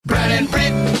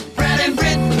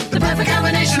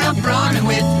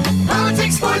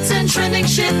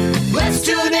losing shit. Let's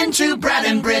tune into Brad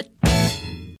and Britt.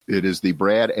 It is the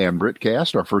Brad and Britt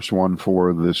cast, our first one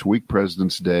for this week,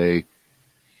 President's Day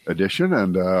edition,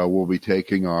 and we'll be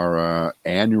taking our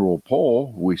annual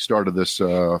poll. We started this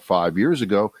 5 years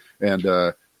ago, and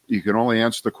you can only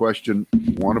answer the question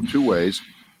one of two ways.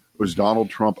 Was Donald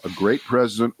Trump a great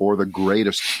president or the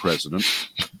greatest president?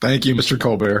 Thank you, Mr.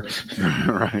 Colbert.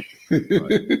 Right.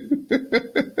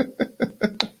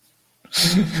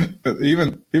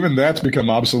 Even that's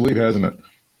become obsolete, hasn't it?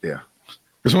 Yeah.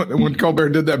 Because when Colbert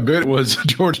did that bit, it was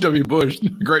George W. Bush,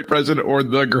 great president or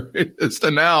the greatest.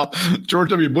 And now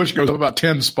George W. Bush goes up about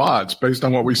 10 spots based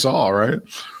on what we saw, right?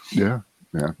 Yeah.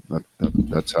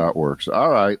 That's how it works.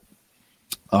 All right.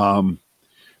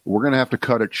 We're going to have to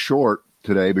cut it short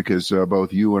today because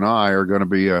both you and I are going to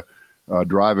be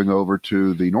driving over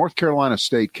to the North Carolina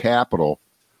state capitol,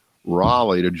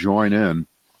 Raleigh, to join in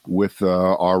with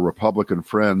our Republican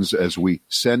friends as we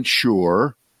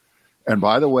censure. And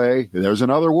by the way, there's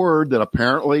another word that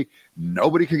apparently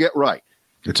nobody can get right.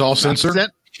 It's all censor?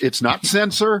 It's not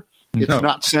censor. It's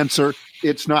not censor.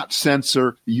 It's not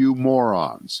censor, you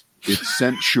morons. It's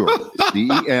censure.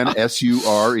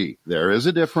 C-E-N-S-U-R-E. There is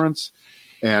a difference.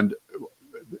 And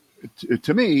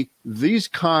to me, these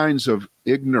kinds of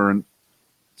ignorance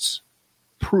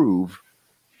prove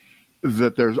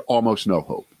that there's almost no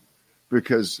hope.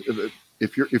 Because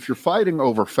if you're fighting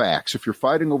over facts, if you're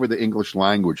fighting over the English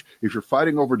language, if you're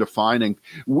fighting over defining,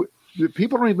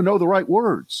 people don't even know the right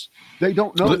words. They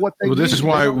don't know what they mean. This is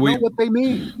why know what they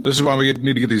mean. This is why we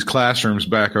need to get these classrooms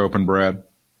back open, Brad.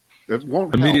 It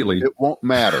won't immediately. Help. It won't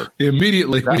matter.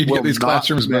 Immediately, we need to get these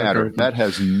classrooms back open. That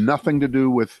has nothing to do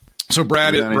with. So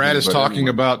Brad is talking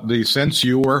about the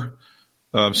censure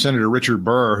of Senator Richard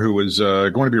Burr, who is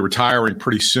going to be retiring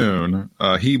pretty soon.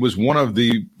 He was one of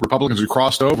the Republicans who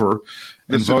crossed over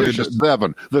and voted. The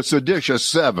seditious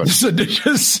seven. The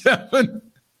seditious seven.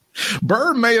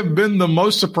 Burr may have been the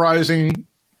most surprising.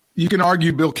 You can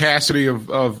argue Bill Cassidy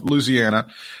of Louisiana,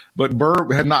 but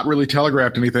Burr had not really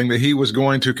telegraphed anything that he was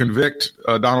going to convict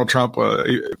Donald Trump,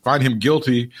 find him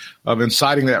guilty of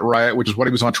inciting that riot, which is what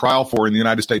he was on trial for in the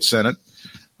United States Senate.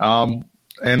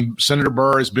 And Senator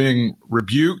Burr is being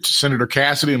rebuked. Senator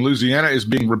Cassidy in Louisiana is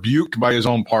being rebuked by his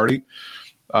own party.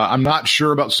 I'm not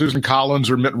sure about Susan Collins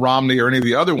or Mitt Romney or any of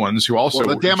the other ones who also.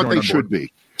 Well, damn it, they should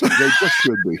be. They just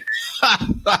should be.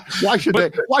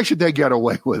 Why should they get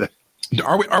away with it?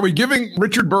 Are we giving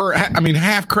Richard Burr,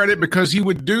 half credit because he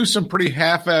would do some pretty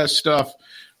half-ass stuff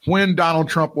when Donald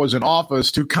Trump was in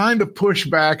office to kind of push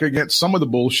back against some of the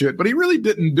bullshit, but he really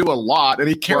didn't do a lot, and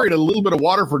he carried a little bit of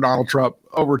water for Donald Trump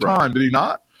over time, did he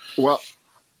not? Well,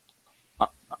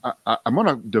 I'm going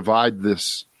to divide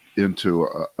this into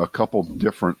a couple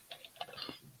different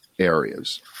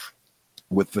areas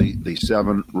with the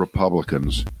seven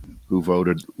Republicans who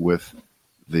voted with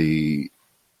the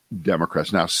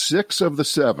Democrats. Now, six of the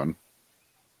seven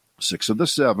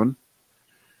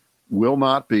will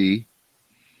not be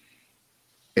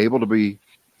able to be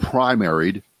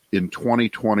primaried in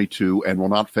 2022 and will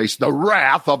not face the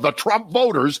wrath of the Trump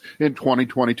voters in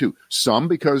 2022. Some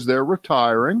because they're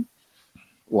retiring,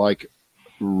 like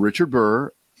Richard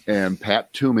Burr and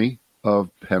Pat Toomey of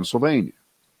Pennsylvania,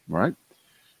 right?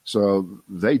 So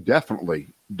they definitely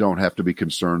don't have to be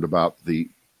concerned about the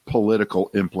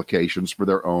political implications for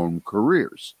their own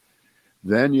careers.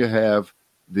 Then you have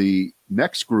the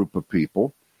next group of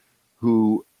people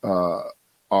who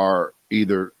are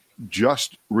either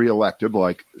just reelected,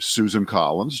 like Susan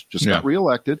Collins, just got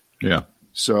reelected. Yeah.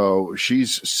 So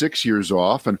she's 6 years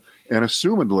off, and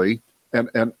assumedly, and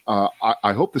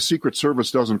I hope the Secret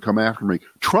Service doesn't come after me.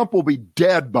 Trump will be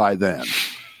dead by then.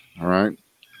 All right.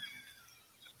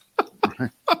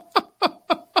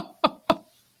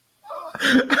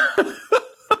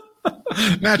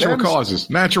 Natural causes.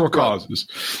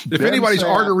 If anybody's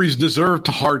arteries deserve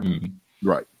to harden,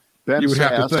 right? Ben you would Sasse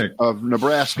have to think of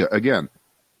Nebraska again,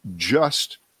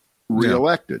 just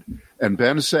reelected, and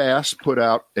Ben Sasse put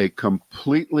out a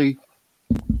completely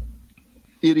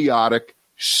idiotic,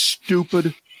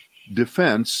 stupid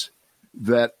defense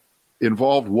that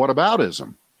involved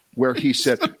whataboutism, where he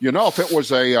said, if it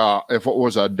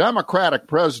was a Democratic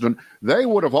president, they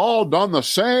would have all done the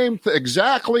same,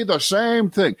 exactly the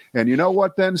same thing. And you know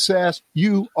what, Ben Sasse?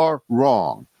 You are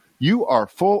wrong. You are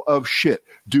full of shit.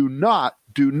 Do not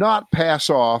pass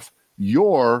off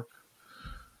your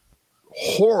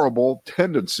horrible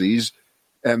tendencies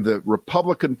and the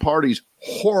Republican Party's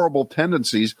horrible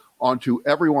tendencies onto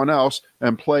everyone else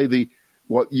and play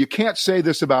you can't say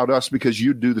this about us because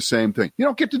you do the same thing. You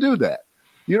don't get to do that.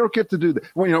 You don't get to do that.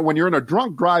 When you're in a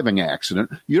drunk driving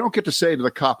accident, you don't get to say to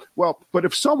the cop, well, but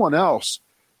if someone else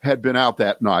had been out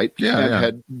that night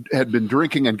and had been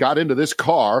drinking and got into this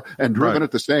car and driven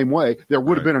it the same way, there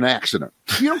would have been an accident.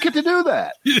 You don't get to do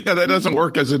that. Yeah, that doesn't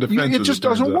work as a defense. It just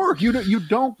doesn't work. You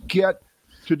don't get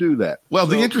to do that. Well,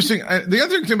 the other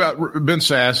thing about Ben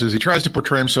Sasse is he tries to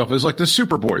portray himself as like the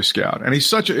super Boy Scout, and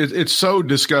it's so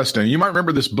disgusting. You might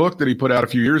remember this book that he put out a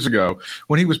few years ago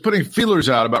when he was putting feelers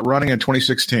out about running in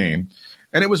 2016.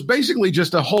 And it was basically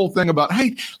just a whole thing about,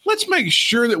 hey, let's make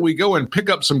sure that we go and pick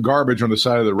up some garbage on the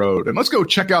side of the road. And let's go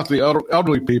check out the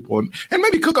elderly people and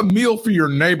maybe cook a meal for your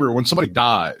neighbor when somebody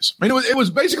dies. I mean, it was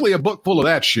basically a book full of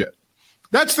that shit.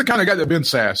 That's the kind of guy that Ben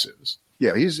Sasse is.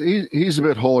 Yeah, he's a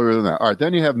bit holier than that. All right,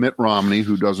 then you have Mitt Romney,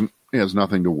 who has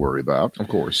nothing to worry about. Of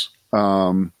course.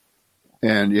 And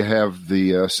you have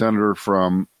the senator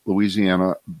from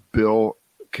Louisiana, Bill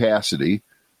Cassidy,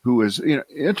 who is,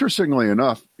 interestingly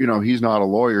enough, he's not a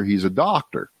lawyer, he's a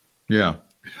doctor. Yeah.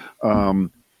 And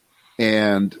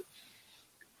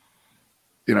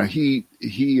he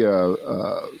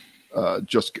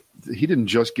didn't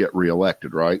just get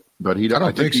reelected, right? But I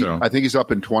don't think so. I think he's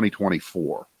up in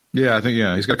 2024. Yeah,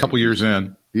 he's got a couple years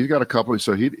in. He's got a couple,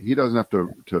 so he doesn't have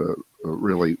to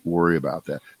really worry about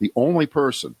that. The only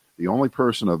person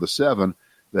of the seven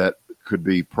that could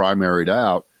be primaried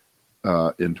out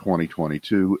in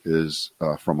 2022 is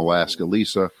from Alaska,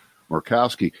 Lisa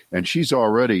Murkowski, and she's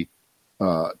already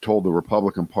told the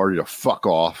Republican Party to fuck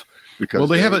off because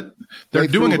they're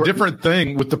doing a different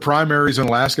thing with the primaries in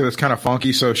Alaska that's kind of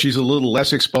funky. So she's a little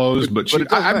less exposed, but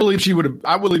I believe she would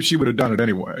have done it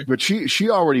anyway. But she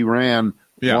already ran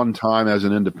one time as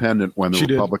an independent when the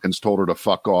Republicans told her to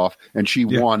fuck off, and she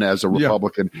won as a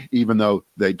Republican, even though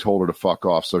they told her to fuck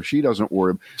off. So she doesn't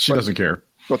worry. She doesn't care.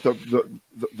 But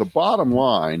the bottom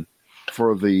line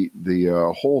for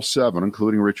the whole seven,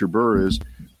 including Richard Burr, is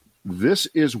this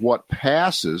is what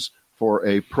passes for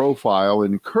a profile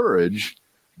encouraged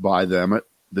by them at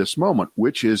this moment,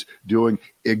 which is doing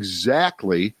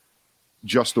exactly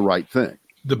just the right thing.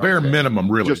 The bare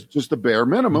minimum, really. Just the bare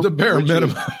minimum. The bare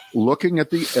minimum. Looking at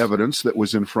the evidence that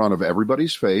was in front of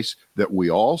everybody's face that we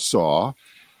all saw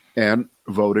and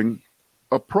voting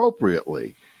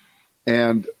appropriately.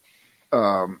 And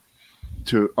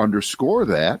to underscore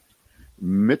that,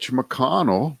 Mitch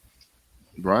McConnell,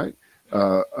 right,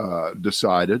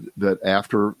 decided that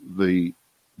after the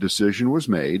decision was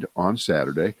made on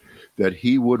Saturday that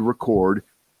he would record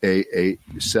a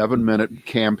 7-minute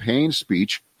campaign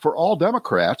speech for all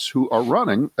Democrats who are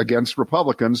running against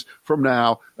Republicans from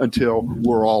now until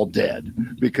we're all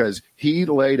dead, because he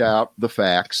laid out the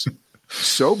facts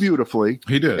so beautifully.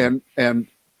 He did. And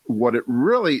what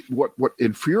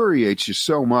infuriates you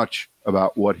so much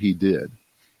about what he did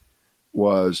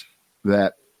was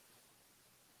that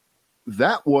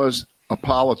was a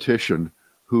politician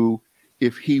who,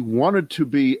 if he wanted to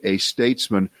be a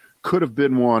statesman, could have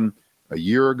been one a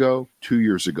year ago, 2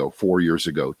 years ago, 4 years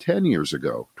ago, 10 years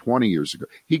ago, 20 years ago.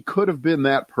 He could have been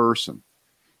that person.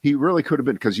 He really could have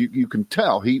been, because you can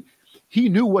tell he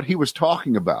knew what he was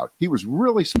talking about. He was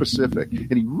really specific,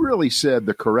 and he really said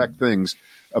the correct things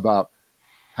about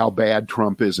how bad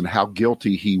Trump is and how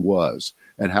guilty he was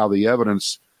and how the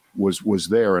evidence was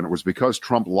there, and it was because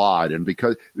Trump lied, and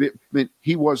because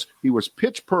he was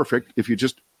pitch perfect if you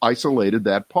just isolated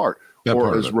that part.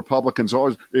 Or as Republicans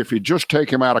always, if you just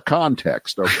take him out of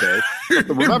context, okay?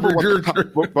 But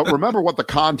remember what the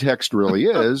context really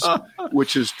is,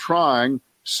 which is trying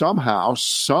somehow,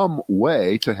 some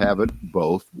way to have it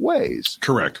both ways.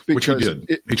 Correct. Which he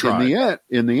did. He tried.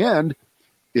 In the end,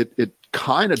 it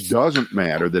kind of doesn't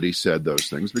matter that he said those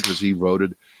things, because he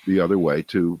voted the other way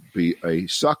to be a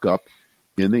suck up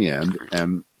in the end.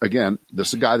 And again, this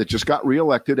is a guy that just got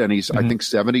reelected, and he's, I think,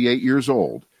 78 years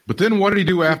old. But then what did he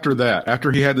do after that?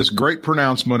 After he had this great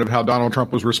pronouncement of how Donald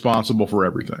Trump was responsible for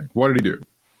everything, what did he do?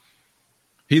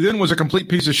 He then was a complete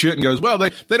piece of shit and goes, well,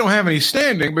 they don't have any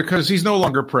standing because he's no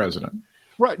longer president.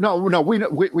 Right. No, we know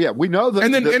that.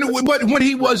 And then when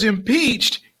he was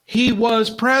impeached, he was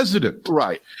president.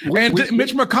 Right.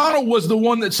 Mitch McConnell was the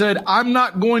one that said, I'm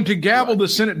not going to gavel the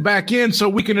Senate back in so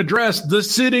we can address the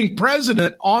sitting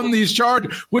president on these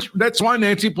charges, that's why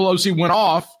Nancy Pelosi went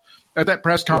off at that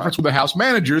press conference with the House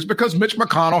managers, because Mitch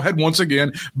McConnell had once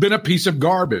again been a piece of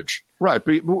garbage. Right.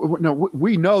 But no,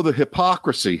 we know the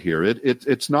hypocrisy here.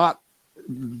 It's not.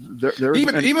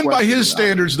 Even by his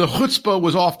standards, the chutzpah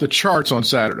was off the charts on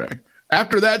Saturday.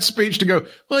 After that speech, to go,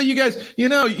 well, you guys,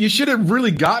 you should have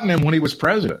really gotten him when he was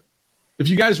president. If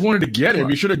you guys wanted to get him,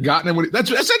 you should have gotten him.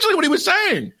 That's essentially what he was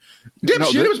saying.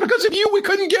 Dipshit, it was because of you we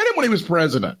couldn't get him when he was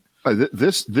president.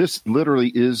 This literally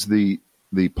is the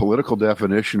political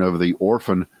definition of the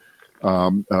orphan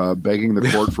begging the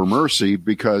court for mercy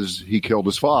because he killed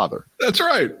his father. That's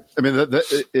right. I mean,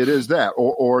 it is that.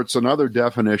 Or it's another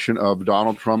definition of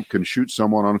Donald Trump can shoot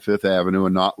someone on Fifth Avenue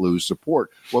and not lose support.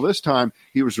 Well, this time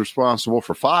he was responsible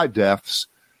for 5 deaths,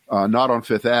 not on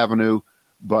Fifth Avenue,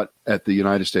 but at the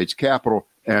United States Capitol.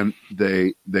 And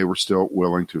they were still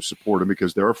willing to support him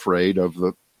because they're afraid of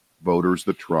the voters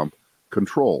that Trump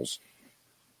controls,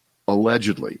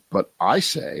 allegedly. But I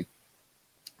say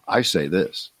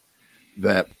this,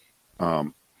 that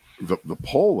the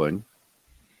polling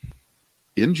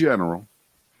in general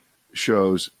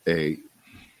shows a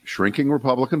shrinking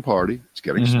Republican Party. It's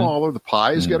getting smaller. The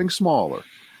pie is getting smaller.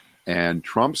 And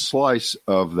Trump's slice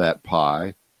of that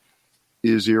pie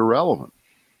is irrelevant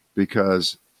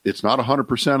because it's not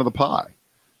 100% of the pie.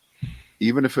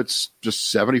 Even if it's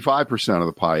just 75% of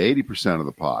the pie, 80% of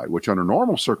the pie, which under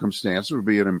normal circumstances would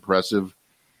be an impressive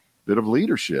bit of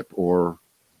leadership or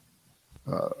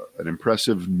an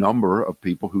impressive number of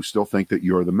people who still think that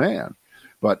you're the man.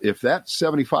 But if that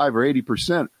 75 or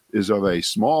 80% is of a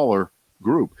smaller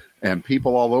group and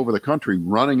people all over the country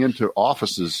running into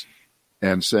offices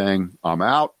and saying, I'm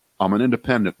out, I'm an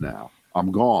independent now,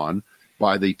 I'm gone,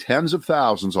 by the tens of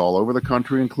thousands all over the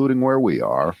country, including where we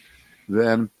are,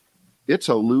 then it's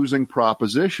a losing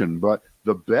proposition. But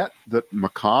the bet that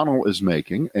McConnell is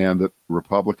making and that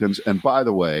Republicans, and by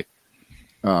the way,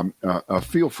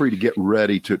 feel free to get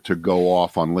ready to go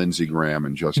off on Lindsey Graham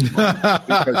in just a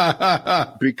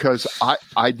moment. because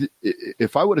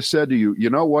if I would have said to you, you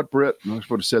know what, Britt, I would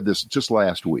have said this just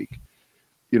last week.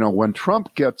 You know, when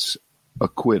Trump gets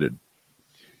acquitted,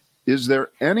 is there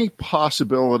any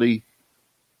possibility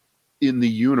in the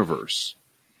universe,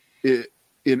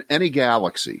 in any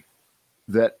galaxy,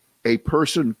 that a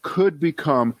person could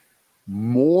become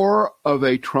more of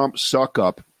a Trump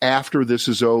suck-up after this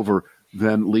is over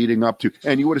than leading up to?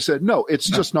 And you would have said, no, it's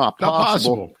just not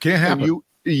possible. Can't happen. And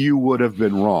you would have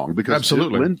been wrong because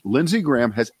absolutely. Lindsey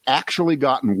Graham has actually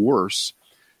gotten worse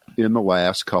in the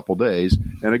last couple days.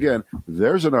 And again,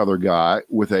 there's another guy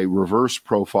with a reverse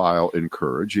profile in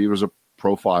courage. He was a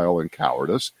profile in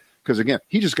cowardice because, again,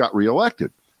 he just got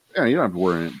reelected. And you don't have to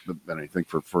worry about anything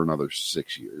for another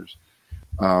 6 years.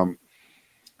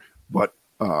 But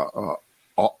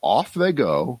off they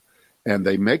go, and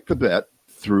they make the bet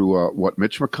through what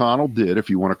Mitch McConnell did, if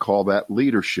you want to call that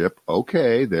leadership.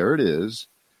 Okay, there it is,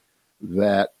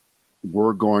 that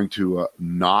we're going to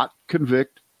not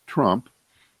convict Trump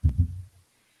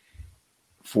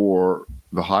for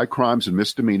the high crimes and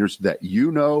misdemeanors that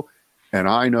you know and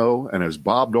I know, and as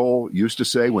Bob Dole used to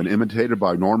say when imitated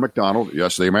by Norm Macdonald,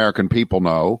 yes, the American people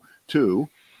know, too,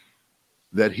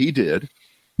 that he did.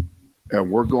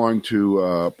 And we're going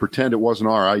to pretend it wasn't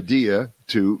our idea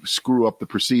to screw up the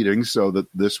proceedings so that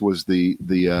this was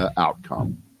the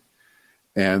outcome.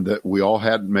 And that we all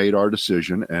hadn't made our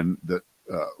decision and that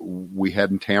we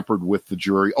hadn't tampered with the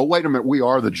jury. Oh, wait a minute. We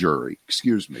are the jury.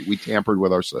 Excuse me. We tampered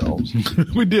with ourselves.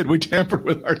 We did. We tampered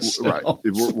with ourselves.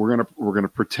 Right. We're gonna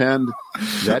pretend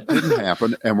that didn't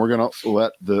happen, and we're gonna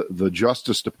let the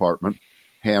Justice Department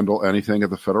handle anything at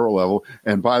the federal level.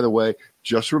 And by the way,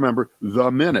 just remember,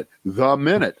 the minute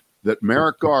that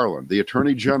Merrick Garland, the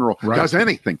Attorney General, does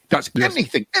anything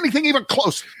even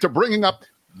close to bringing up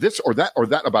this or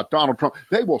that about Donald Trump,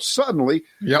 they will suddenly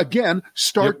again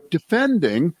start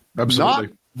defending not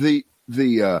the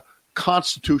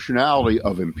constitutionality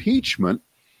of impeachment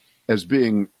as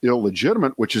being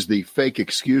illegitimate, which is the fake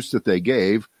excuse that they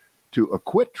gave to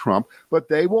acquit Trump, but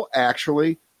they will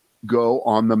actually go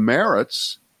on the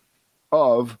merits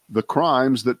of the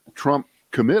crimes that Trump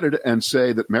committed and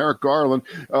say that Merrick Garland,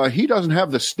 he doesn't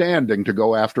have the standing to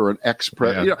go after an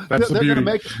ex-president. Yeah, that's the beauty.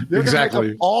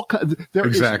 Exactly. There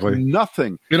is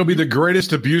nothing. It'll be the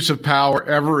greatest abuse of power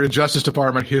ever in Justice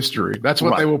Department history. That's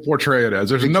what they will portray it as.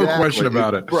 There's no question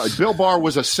about it. Right. Bill Barr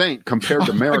was a saint compared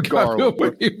to Merrick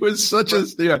Garland. He was such a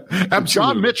absolutely.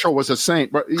 John Mitchell was a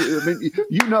saint. I mean,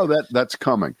 you know that's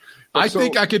coming. I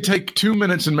think I could take 2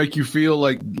 minutes and make you feel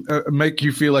like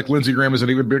Lindsey Graham is an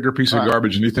even bigger piece of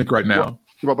garbage than you think right now.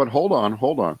 Well, but hold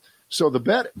on. So the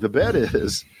bet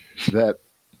is that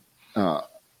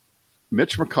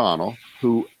Mitch McConnell,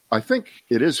 who I think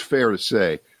it is fair to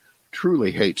say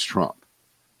truly hates Trump.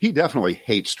 He definitely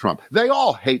hates Trump. They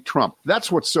all hate Trump.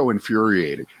 That's what's so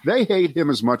infuriating. They hate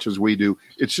him as much as we do.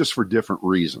 It's just for different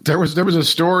reasons. There was a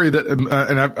story that,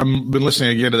 and I've been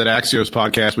listening again to that Axios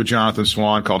podcast with Jonathan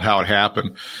Swan called How It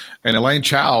Happened. And Elaine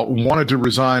Chao wanted to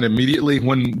resign immediately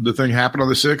when the thing happened on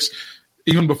the 6th,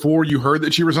 even before you heard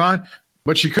that she resigned.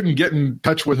 But she couldn't get in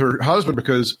touch with her husband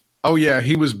because,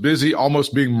 he was busy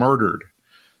almost being murdered.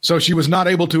 So she was not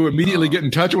able to immediately get in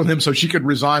touch with him so she could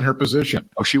resign her position.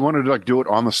 Oh, she wanted to do it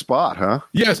on the spot, huh?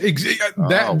 Yes,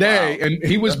 that day. Wow. And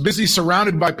he was busy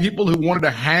surrounded by people who wanted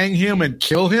to hang him and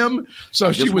kill him.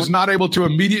 So she was not able to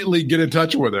immediately get in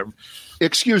touch with him.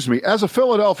 Excuse me, as a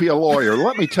Philadelphia lawyer,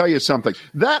 let me tell you something.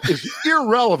 That is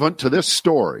irrelevant to this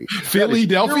story.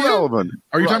 Philadelphia? Irrelevant.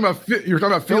 Are you talking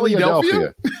about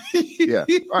Philadelphia? Yeah.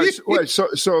 All right.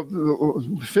 So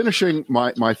finishing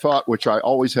my thought, which I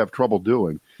always have trouble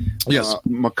doing. Yes.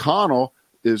 McConnell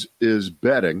is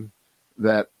betting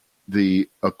that the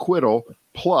acquittal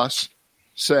plus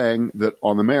saying that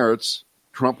on the merits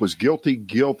Trump was guilty,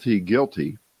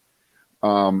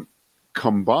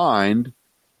 combined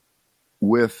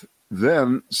with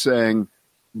then saying,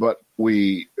 but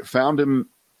we found him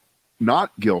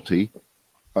not guilty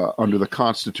under the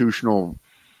constitutional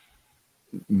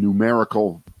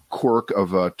numerical quirk of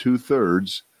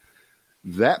 2/3.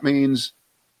 That means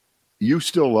you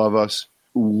still love us,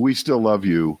 we still love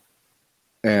you,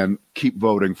 and keep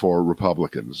voting for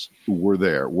Republicans. We're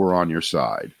there. We're on your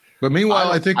side. But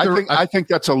meanwhile, I think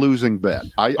that's a losing bet.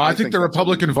 I think the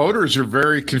Republican voters are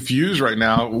very confused right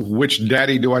now. Which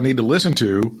daddy do I need to listen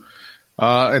to?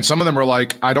 And some of them are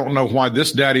like, I don't know why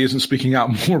this daddy isn't speaking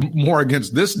out more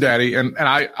against this daddy. And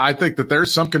I think that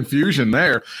there's some confusion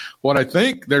there. What I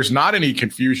think there's not any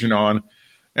confusion on,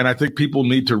 and I think people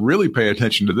need to really pay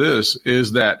attention to this,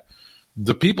 is that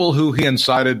the people who he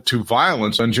incited to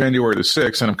violence on January the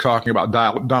 6th, and I'm talking about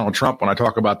Donald Trump when I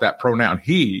talk about that pronoun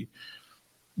he,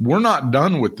 we're not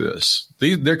done with this.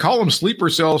 They call them sleeper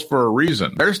cells for a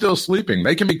reason. They're still sleeping.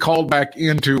 They can be called back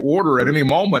into order at any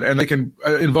moment, and they can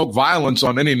invoke violence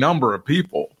on any number of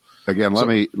people. Again, let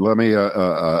me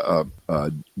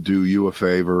do you a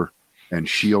favor and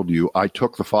shield you. I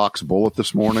took the Fox Bullet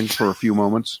this morning for a few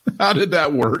moments. How did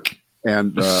that work?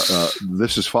 And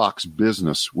this is Fox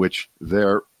Business, which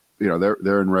they're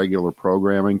in regular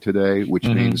programming today, which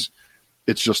means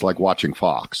it's just like watching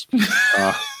Fox.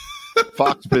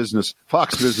 Fox Business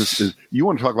is, you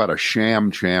want to talk about a sham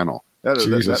channel.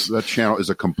 That channel is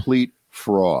a complete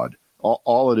fraud.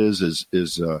 All it is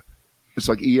it's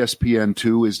like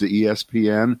ESPN2 is to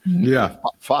ESPN. Yeah.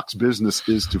 Fox Business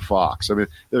is to Fox. I mean,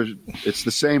 it's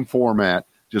the same format,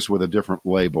 just with a different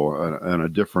label and a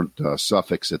different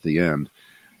suffix at the end.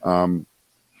 But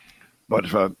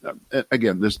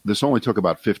again, this only took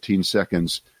about 15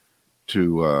 seconds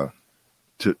to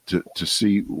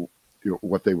see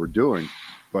what they were doing,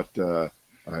 but I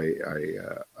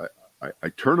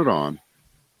turn it on,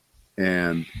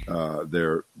 and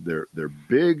their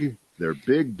big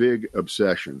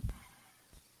obsession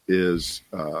is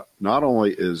not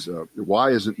only is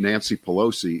why isn't Nancy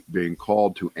Pelosi being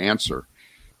called to answer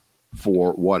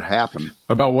for what happened,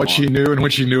 about what she knew and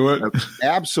when she knew it.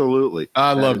 Absolutely,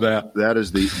 I love that. That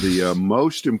is the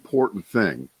most important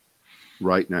thing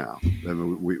right now,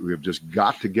 and we have just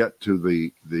got to get to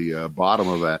the bottom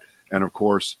of that. And of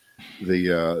course,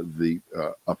 the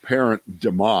apparent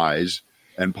demise,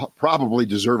 and probably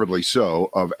deservedly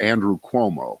so, of Andrew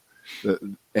Cuomo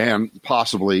and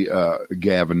possibly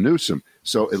Gavin Newsom.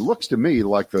 So it looks to me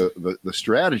like the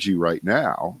strategy right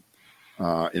now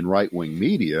in right-wing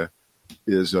media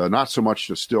is not so much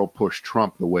to still push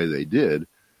Trump the way they did,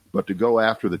 but to go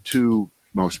after the two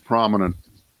most prominent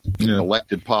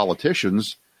elected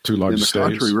politicians in the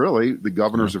country, really, the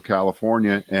governors of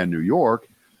California and New York,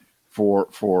 for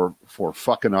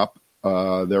fucking up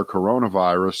their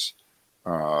coronavirus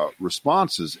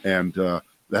responses. And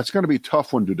that's going to be a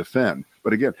tough one to defend.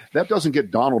 But again, that doesn't get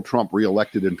Donald Trump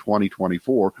reelected in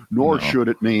 2024, nor should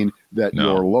it mean that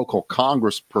your local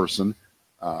congressperson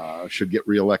should get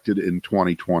reelected in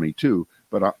 2022.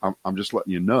 But I'm just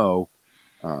letting you know,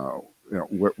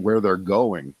 where they're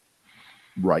going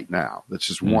right now. That's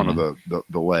just one of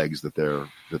the legs that they're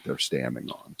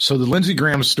standing on. So the Lindsey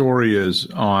Graham story is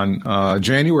on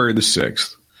January the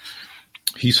 6th.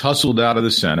 He's hustled out of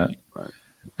the Senate. Right.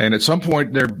 And at some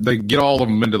point they get all of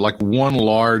them into like one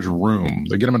large room.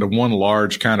 They get them into one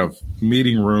large kind of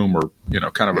meeting room, or,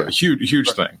 kind of a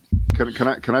huge thing.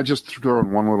 Can I just throw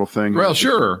in one little thing? Well,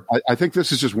 sure. I think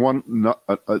this is just one.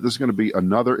 This is going to be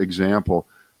another example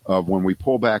of when we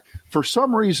pull back. For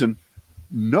some reason,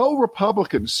 no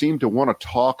Republicans seem to want to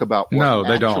talk about what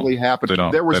actually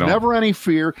happened. There was never any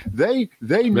fear. They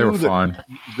knew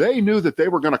that they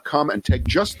were going to come and take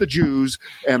just the Jews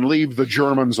and leave the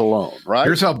Germans alone. Right?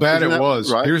 Here's how bad it was.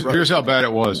 Right? Here's how bad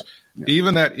it was. Yeah.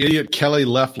 Even that idiot Kelly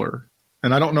Loeffler,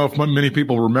 and I don't know if many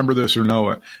people remember this or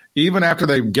know it. Even after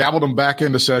they gabbled him back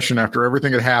into session, after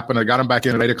everything had happened, I got him back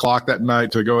in at 8:00 that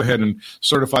night to go ahead and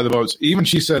certify the votes. Even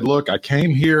she said, "Look, I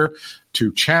came here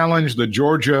to challenge the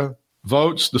Georgia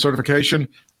votes, the certification.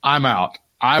 I'm out.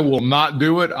 I will not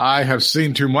do it. I have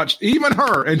seen too much. Even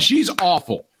her, and she's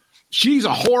awful. She's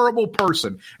a horrible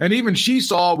person. And even she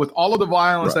saw with all of the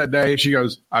violence that day, she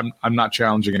goes, I'm not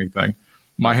challenging anything.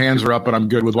 My hands are up, and I'm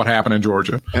good with what happened in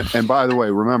Georgia. And by the way,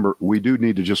 remember, we do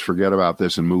need to just forget about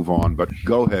this and move on, but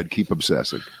go ahead, keep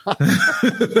obsessing.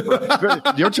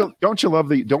 Don't you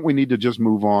love don't we need to just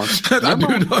move on?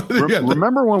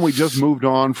 Remember when we just moved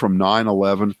on from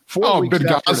 9/11?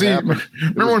 Benghazi.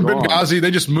 Remember when Benghazi,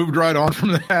 they just moved right on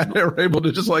from that. They were able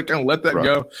to just kind of let that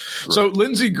go. Right. So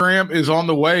Lindsey Graham is on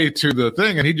the way to the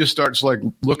thing, and he just starts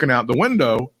looking out the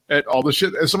window at all the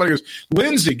shit. And somebody goes,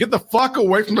 Lindsey, get the fuck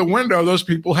away from the window. Those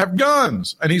people have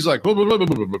guns. And he's like, blah, blah, blah, blah,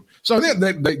 blah, blah. So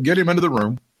they get him into the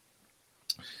room.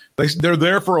 They're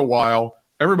there for a while.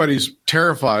 Everybody's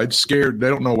terrified, scared. They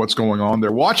don't know what's going on.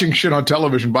 They're watching shit on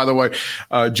television. By the way,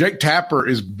 Jake Tapper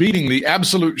is beating the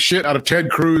absolute shit out of Ted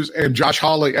Cruz and Josh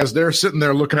Hawley as they're sitting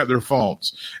there looking at their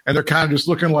phones. And they're kind of just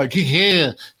looking like,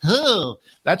 yeah,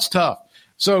 that's tough.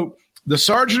 So the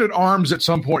sergeant at arms at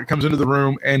some point comes into the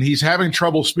room, and he's having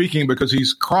trouble speaking because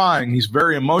he's crying. He's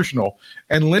very emotional.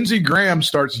 And Lindsey Graham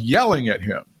starts yelling at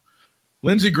him.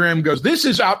 Lindsey Graham goes, this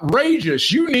is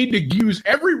outrageous. You need to use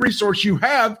every resource you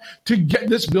have to get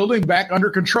this building back under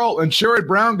control. And Sherrod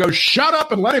Brown goes, shut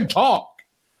up and let him talk.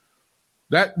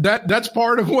 That's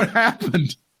part of what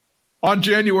happened on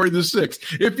January the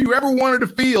 6th. If you ever wanted to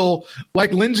feel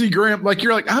like Lindsey Graham,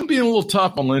 I'm being a little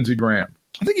tough on Lindsey Graham.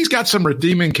 I think he's got some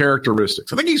redeeming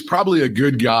characteristics. I think he's probably a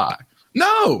good guy.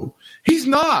 No, he's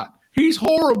not. He's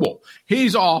horrible.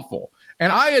 He's awful.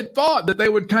 And I had thought that they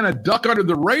would kind of duck under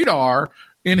the radar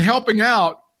in helping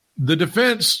out the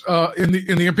defense in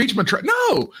the impeachment trial.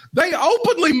 No, they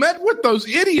openly met with those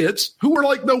idiots who were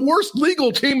like the worst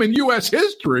legal team in U.S.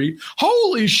 history.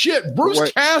 Holy shit,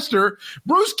 Bruce Castor.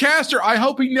 I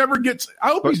hope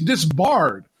he's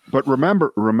disbarred. But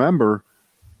remember,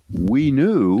 we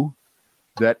knew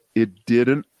that it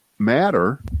didn't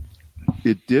matter.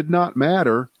 It did not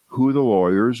matter who the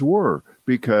lawyers were,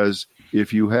 because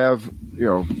if you have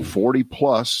 40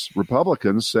 plus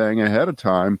Republicans saying ahead of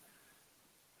time,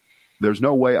 there's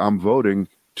no way I'm voting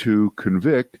to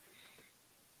convict.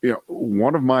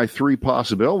 One of my three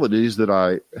possibilities that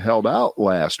I held out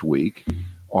last week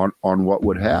on what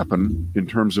would happen in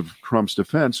terms of Trump's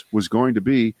defense was going to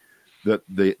be that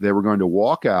they were going to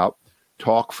walk out,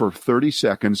 talk for 30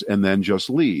 seconds, and then just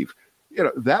leave.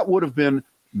 That would have been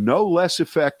no less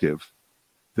effective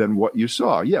than what you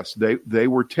saw. Yes, they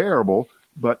were terrible,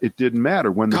 but it didn't matter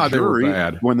when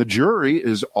the jury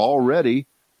is already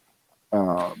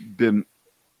been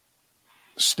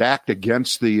stacked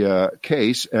against the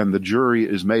case, and the jury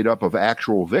is made up of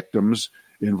actual victims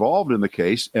involved in the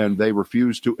case, and they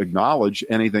refuse to acknowledge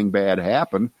anything bad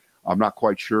happened. I'm not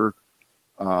quite sure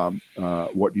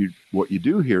what you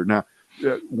do here now.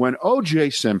 When O.J.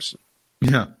 Simpson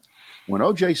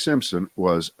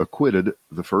was acquitted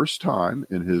the first time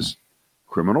in his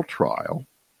criminal trial,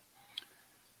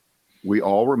 we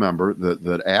all remember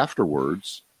that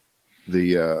afterwards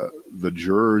the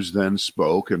jurors then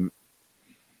spoke, and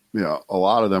a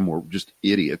lot of them were just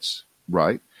idiots,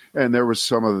 right? And there was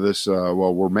some of this,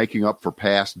 we're making up for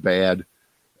past bad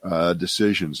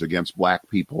decisions against black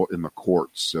people in the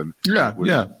courts, and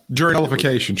jury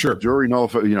nullification, jury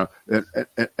nullification,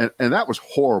 and that was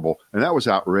horrible, and that was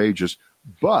outrageous.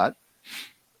 But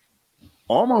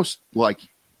almost like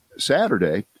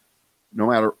Saturday,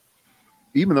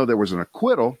 even though there was an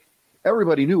acquittal,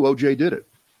 everybody knew OJ did it.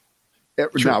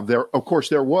 Now, there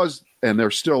was, and there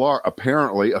still are,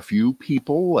 apparently a few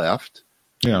people left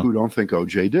who don't think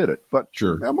OJ did it. But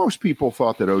most people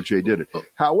thought that OJ did it.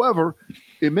 However,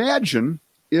 imagine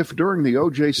if during the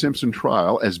OJ Simpson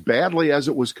trial, as badly as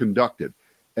it was conducted,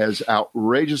 as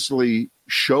outrageously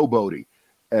showboaty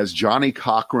as Johnny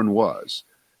Cochran was,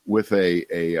 with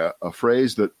a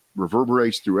phrase that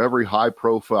reverberates through every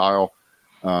high-profile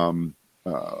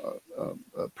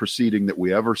proceeding that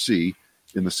we ever see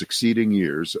in the succeeding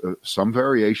years, some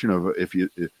variation of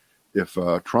if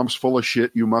Trump's full of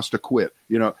shit, you must acquit.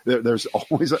 There's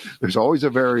always a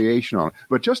variation on it.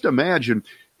 But just imagine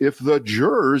if the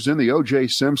jurors in the O.J.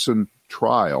 Simpson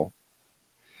trial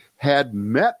had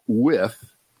met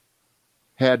with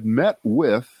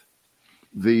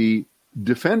the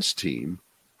defense team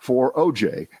for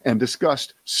O.J. and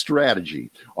discussed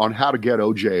strategy on how to get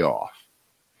O.J. off.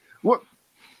 What?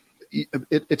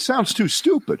 It sounds too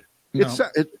stupid. No,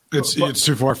 it's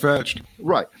too far-fetched.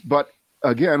 Right. But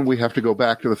again, we have to go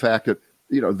back to the fact that,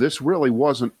 this really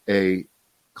wasn't a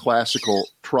classical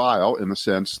trial in the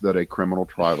sense that a criminal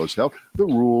trial is held. The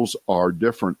rules are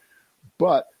different.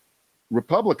 But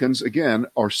Republicans, again,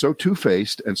 are so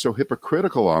two-faced and so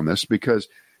hypocritical on this because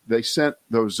they sent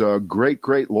those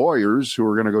great lawyers who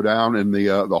are going to go down in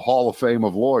the Hall of Fame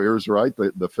of lawyers, right?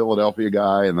 The Philadelphia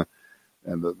guy and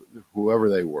the whoever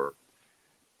they were.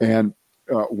 And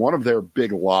one of their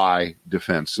big lie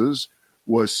defenses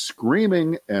was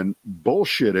screaming and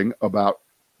bullshitting about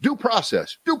due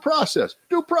process,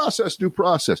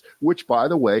 which, by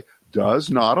the way, does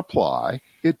not apply.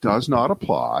 It does not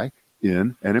apply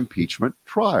in an impeachment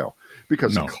trial.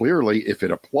 Because clearly, if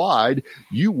it applied,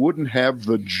 you wouldn't have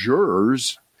the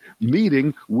jurors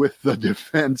meeting with the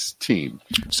defense team.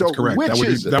 So that's correct.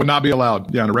 Which that would not be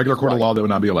allowed. Yeah, in a regular court of law, that would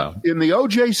not be allowed. In the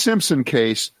O.J. Simpson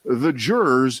case, the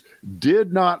jurors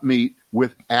did not meet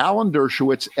with Alan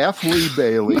Dershowitz, F. Lee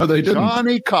Bailey, No, they didn't.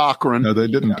 Johnny Cochran. No, they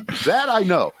didn't. That I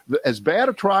know. As bad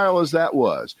a trial as that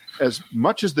was, as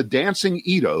much as the Dancing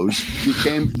Itos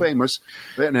became famous,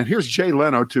 and here's Jay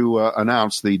Leno to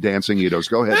announce the Dancing Itos.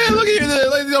 Go ahead. Hey, look at you,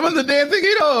 ladies and gentlemen, the Dancing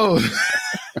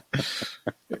Itos.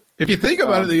 If you think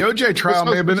about it, the OJ trial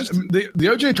may have been the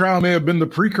OJ trial may have been the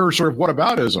precursor of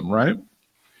whataboutism, right?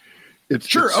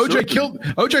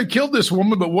 OJ killed this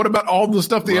woman, but what about all the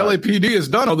stuff the LAPD has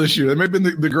done all this year? That may have been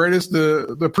the greatest,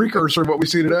 the precursor of what we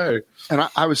see today. And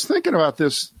I was thinking about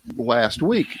this last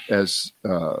week as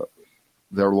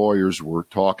their lawyers were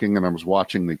talking, and I was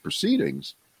watching the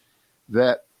proceedings,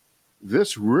 that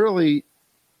this really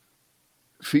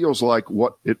feels like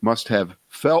what it must have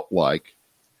felt like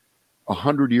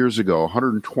 100 years ago,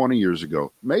 120 years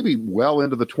ago, maybe well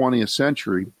into the 20th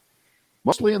century,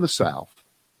 mostly in the South,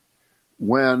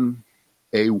 when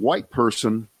a white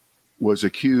person was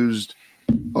accused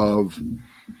of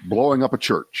blowing up a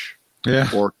church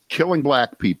or killing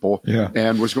black people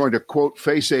and was going to, quote,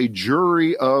 face a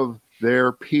jury of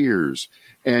their peers.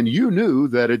 And you knew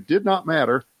that it did not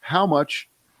matter how much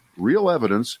real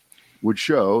evidence would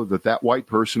show that that white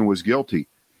person was guilty.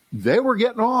 They were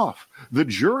getting off. The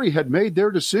jury had made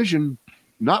their decision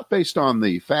not based on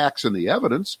the facts and the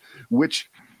evidence, which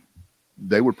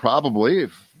they would probably,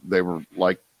 if they were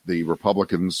like the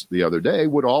Republicans the other day,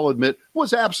 would all admit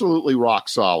was absolutely rock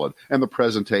solid and the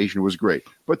presentation was great.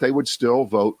 But they would still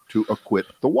vote to acquit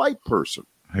the white person.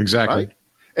 Exactly.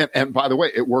 Right? And by the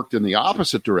way, it worked in the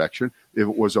opposite direction. If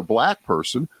it was a black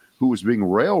person who was being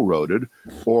railroaded,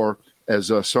 or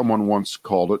as someone once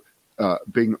called it,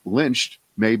 being lynched,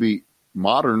 maybe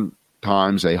modern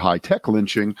times a high-tech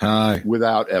lynching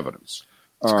without evidence.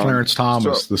 It's Clarence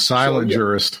Thomas, the silent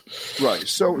jurist. Right.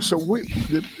 So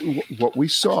what we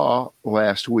saw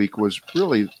last week was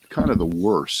really kind of the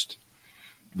worst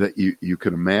that you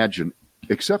could imagine,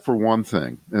 except for one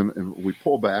thing. And we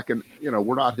pull back, and,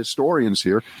 we're not historians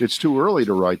here. It's too early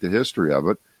to write the history of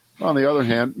it. On the other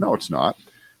hand, no, it's not.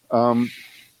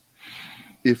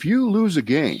 If you lose a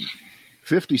game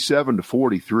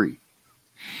 57-43,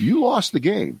 you lost the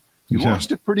game. You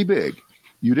lost it pretty big.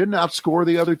 You didn't outscore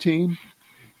the other team.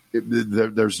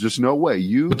 There's just no way.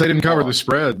 But they didn't cover the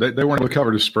spread. They weren't able to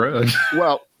cover the spread.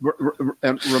 Well,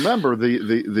 and remember,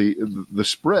 the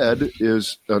spread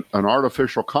is an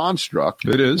artificial construct.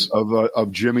 It is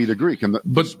of Jimmy the Greek, and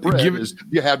the spread is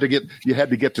you had to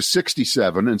get to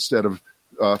 67 instead of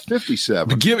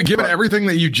 57. Given everything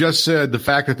that you just said, the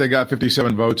fact that they got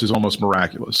 57 votes is almost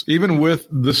miraculous. Even with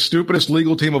the stupidest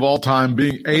legal team of all time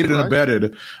being aided and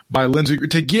abetted by Lindsey,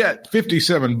 to get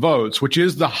 57 votes, which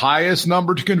is the highest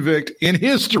number to convict in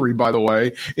history, by the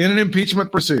way, in an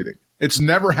impeachment proceeding. It's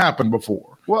never happened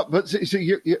before. Well, but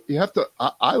see, you have to.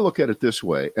 I look at it this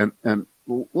way, and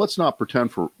let's not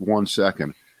pretend for 1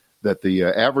 second that the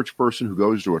average person who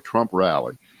goes to a Trump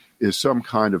rally is some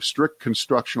kind of strict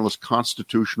constructionalist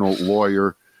constitutional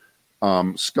lawyer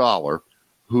scholar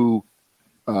who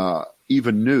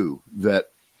even knew that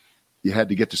you had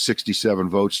to get to 67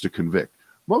 votes to convict.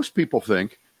 Most people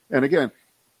think, and again,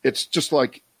 it's just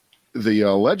like the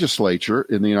legislature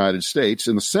in the United States,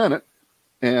 in the Senate,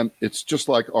 and it's just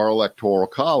like our electoral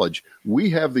college.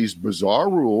 We have these bizarre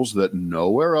rules that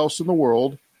nowhere else in the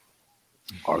world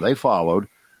are they followed,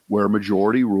 where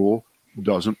majority rule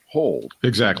doesn't hold.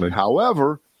 Exactly.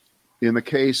 However, in the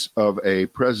case of a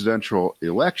presidential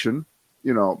election,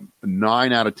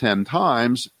 9 out of 10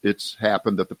 times it's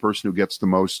happened that the person who gets the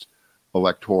most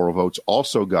electoral votes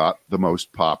also got the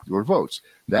most popular votes.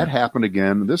 That happened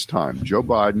again this time. Joe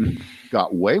Biden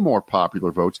got way more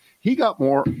popular votes. He got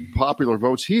more popular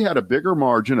votes. He had a bigger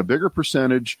margin, a bigger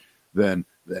percentage than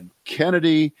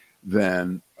Kennedy,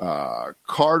 than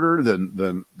Carter,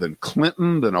 than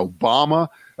Clinton, than Obama.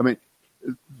 I mean,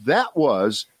 that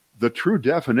was the true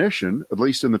definition, at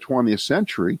least in the 20th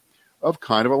century, of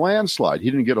kind of a landslide. He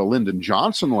didn't get a Lyndon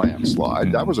Johnson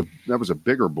landslide. That was a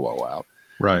bigger blowout.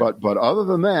 Right. But other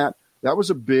than that, that was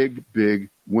a big, big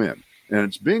win. And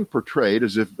it's being portrayed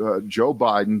as if Joe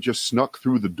Biden just snuck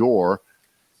through the door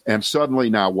and suddenly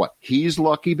now what? He's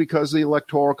lucky because of the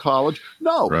Electoral College?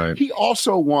 No, right. He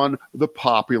also won the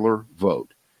popular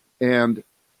vote. And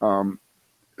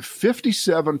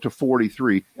 57 to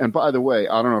 43. And by the way,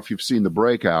 I don't know if you've seen the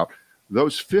breakout.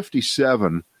 Those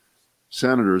 57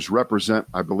 senators represent,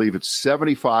 I believe it's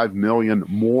 75 million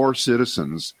more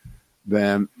citizens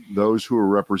than those who are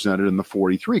represented in the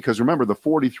 43. Because remember, the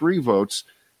 43 votes,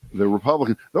 the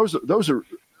Republican, those are,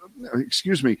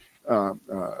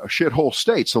 shithole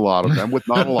states, a lot of them, with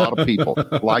not a lot of people,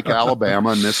 like Alabama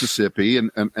and Mississippi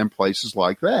and places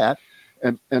like that.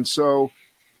 And so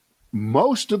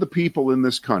most of the people in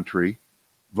this country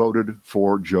voted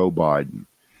for Joe Biden.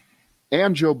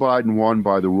 And Joe Biden won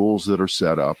by the rules that are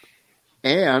set up.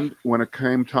 And when it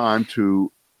came time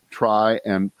to try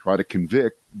to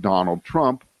convict Donald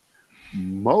Trump,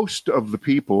 most of the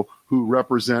people who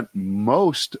represent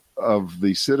most of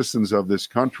the citizens of this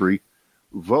country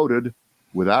voted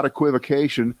without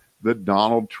equivocation that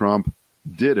Donald Trump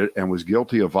did it and was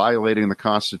guilty of violating the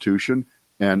Constitution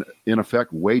and, in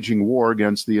effect, waging war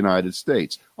against the United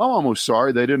States. I'm almost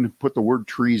sorry they didn't put the word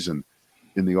treason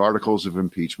in the articles of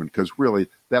impeachment, because really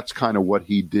that's kind of what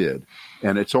he did.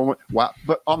 And it's only, wow.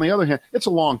 But on the other hand, it's a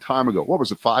long time ago. What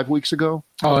was it, 5 weeks ago?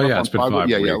 Oh, yeah, it's been 5 weeks.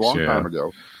 Yeah, a long time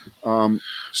ago.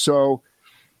 So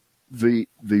the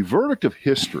verdict of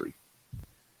history,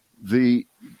 the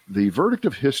verdict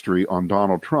of history on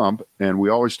Donald Trump, and we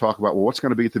always talk about, well, what's going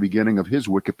to be at the beginning of his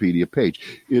Wikipedia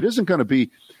page? It isn't going to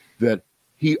be that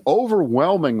he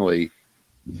overwhelmingly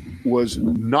was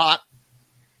not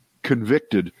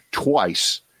convicted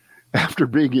twice after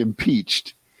being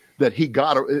impeached, that he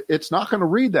got it's not going to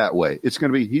read that way. It's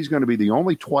going to be, he's going to be the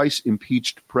only twice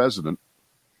impeached president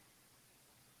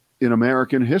in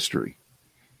American history.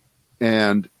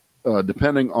 And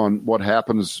depending on what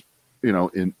happens,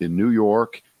 in New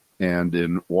York and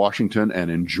in Washington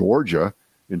and in Georgia,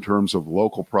 in terms of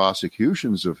local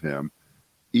prosecutions of him,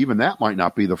 even that might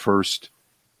not be the first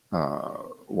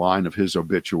line of his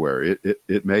obituary.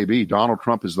 It may be Donald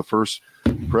Trump is the first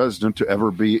president to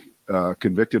ever be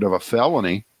convicted of a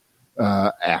felony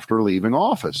after leaving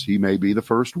office. He may be the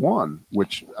first one,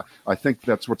 which I think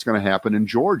that's what's going to happen in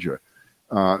Georgia.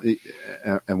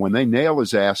 And when they nail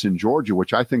his ass in Georgia,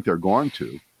 which I think they're going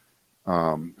to,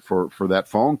 for that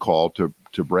phone call to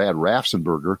Brad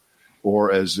Raffensperger,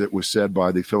 or as it was said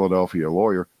by the Philadelphia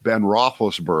lawyer, Ben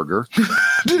Roethlisberger.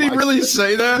 Did he really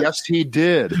say that? Yes, he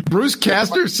did. Bruce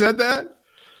Castor said that?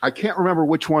 I can't remember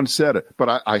which one said it,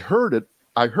 but I heard it.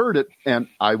 I heard it, and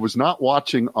I was not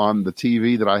watching on the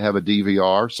TV that I have a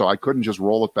DVR, so I couldn't just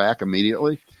roll it back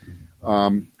immediately.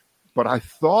 But I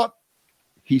thought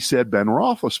he said Ben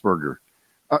Roethlisberger.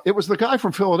 It was the guy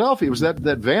from Philadelphia. It was that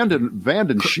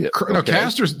Vanden shit. Okay? No,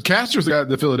 Castor's the guy,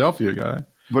 the Philadelphia guy.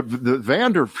 But the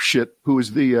Vander shit, who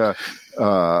is the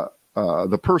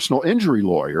personal injury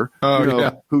lawyer,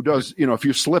 who does, if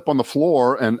you slip on the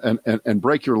floor and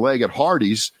break your leg at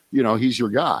Hardee's, he's your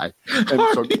guy. And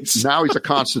so now he's a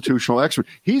constitutional expert.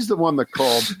 He's the one that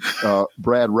called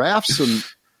Brad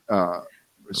Raffensperger,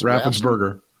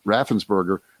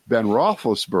 Ben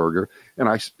Roethlisberger. And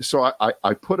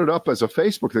I put it up as a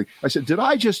Facebook thing. I said, did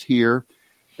I just hear?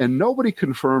 And nobody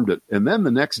confirmed it. And then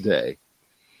the next day,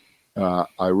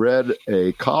 I read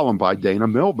a column by Dana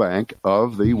Milbank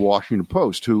of the Washington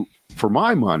Post, who, for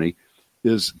my money,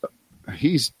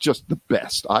 he's just the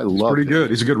best. I love him. Pretty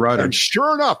good. He's a good writer. And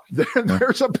sure enough,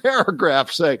 there's a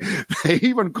paragraph saying they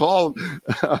even called him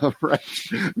Ben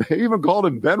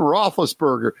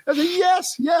Roethlisberger. I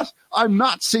said, yes, I'm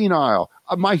not senile.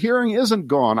 My hearing isn't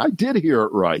gone. I did hear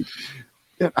it right.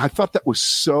 And I thought that was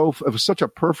such a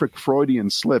perfect Freudian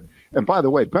slip. And by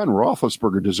the way, Ben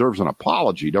Roethlisberger deserves an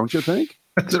apology, don't you think?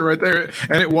 That's it right there.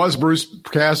 And it was Bruce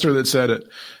Castor that said it.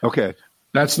 Okay.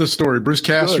 That's the story. Bruce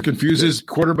Castor confuses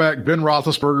quarterback Ben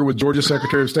Roethlisberger with Georgia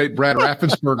Secretary of State Brad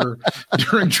Raffensperger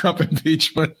during Trump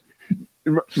impeachment.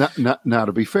 Now,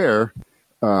 to be fair,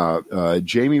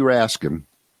 Jamie Raskin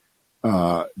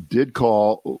did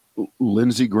call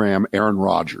Lindsey Graham Aaron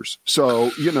Rodgers. So,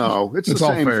 it's the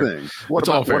same thing. What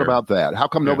about that? How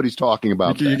come nobody's talking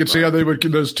about that? You can see how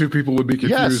those two people would be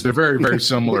confused. Yes. They're very, very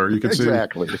similar. You can see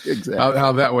exactly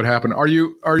how that would happen. Are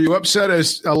you upset,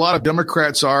 as a lot of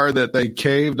Democrats are, that they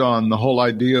caved on the whole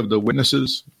idea of the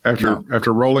witnesses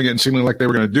after rolling it and seeming like they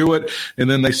were going to do it? And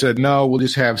then they said, no, we'll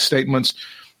just have statements.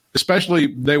 Especially,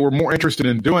 they were more interested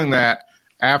in doing that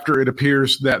after it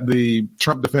appears that the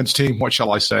Trump defense team, what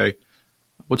shall I say,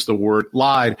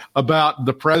 lied about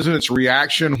the president's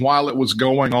reaction while it was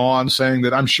going on, saying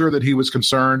that I'm sure that he was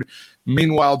concerned.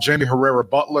 Meanwhile, Jamie Herrera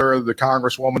Butler, the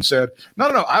congresswoman, said, no,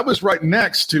 I was right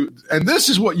next to, and this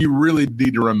is what you really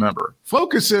need to remember.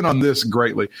 Focus in on this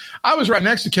greatly. I was right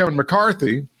next to Kevin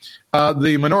McCarthy,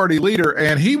 the minority leader,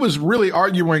 and he was really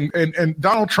arguing, and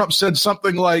Donald Trump said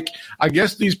something like, I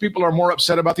guess these people are more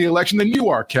upset about the election than you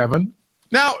are, Kevin.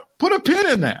 Now, put a pin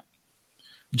in that.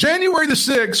 January the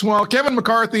 6th, while Kevin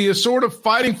McCarthy is sort of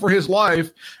fighting for his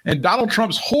life and Donald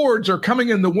Trump's hordes are coming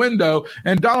in the window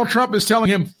and Donald Trump is telling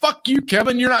him, fuck you,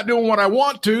 Kevin, you're not doing what I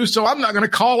want to, so I'm not going to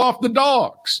call off the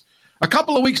dogs. A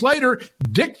couple of weeks later,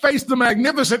 Dick-faced the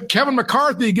magnificent Kevin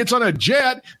McCarthy gets on a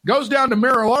jet, goes down to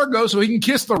Mar-a-Lago so he can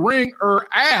kiss the ring or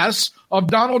ass of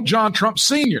Donald John Trump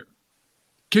Sr.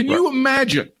 Can you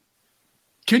imagine?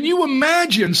 Can you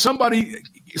imagine somebody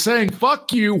saying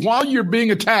fuck you while you're being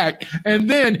attacked and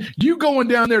then you going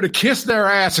down there to kiss their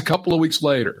ass a couple of weeks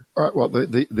later? All right. Well,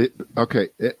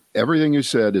 everything you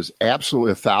said is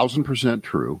absolutely 1,000%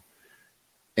 true.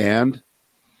 And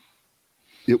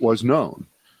it was known.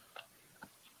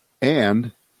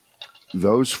 And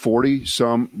those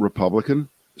 40-some Republican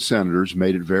senators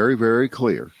made it very, very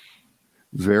clear,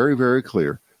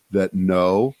 that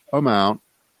no amount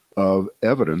of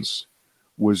evidence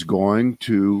was going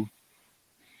to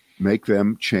make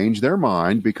them change their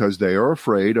mind because they are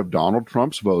afraid of Donald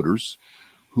Trump's voters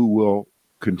who will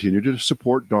continue to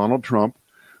support Donald Trump,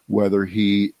 whether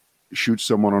he shoots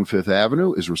someone on Fifth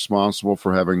Avenue, is responsible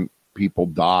for having people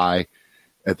die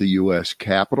at the U.S.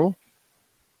 Capitol,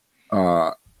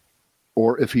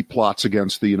 or if he plots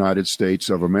against the United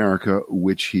States of America,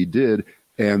 which he did.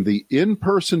 And the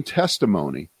in-person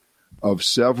testimony of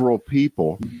several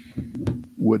people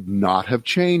would not have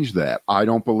changed that. I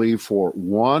don't believe for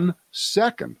 1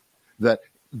 second that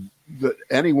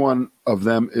any one of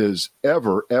them is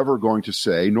ever going to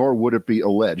say, nor would it be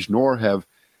alleged, nor have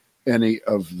any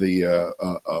of the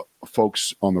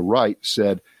folks on the right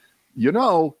said,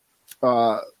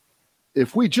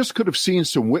 if we just could have seen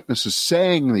some witnesses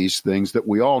saying these things that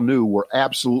we all knew were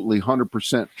absolutely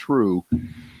 100% true,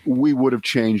 we would have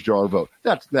changed our vote.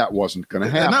 That wasn't going to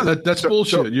happen. No, that's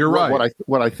bullshit. So you're right.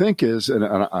 What I think is, and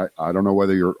I don't know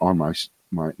whether you're on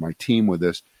my team with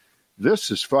this. This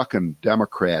is fucking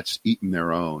Democrats eating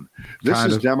their own. This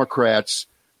is Democrats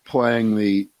playing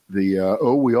the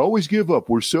we always give up.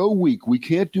 We're so weak. We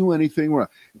can't do anything wrong.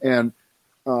 And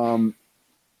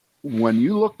when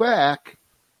you look back,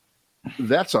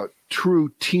 that's a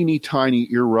true teeny tiny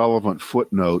irrelevant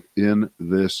footnote in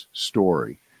this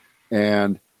story.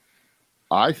 And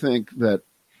I think that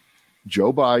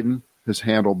Joe Biden has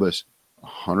handled this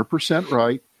 100%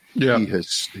 right. Yeah.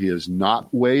 He has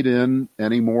not weighed in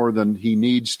any more than he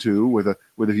needs to with a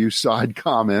few side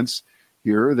comments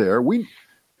here or there.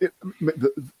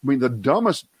 The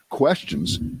dumbest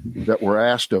questions that were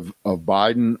asked of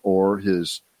Biden or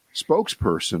his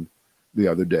spokesperson the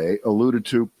other day alluded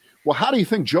to, well, how do you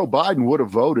think Joe Biden would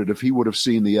have voted if he would have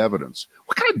seen the evidence?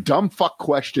 What kind of dumb fuck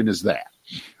question is that?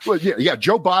 Well, yeah,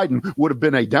 Joe Biden would have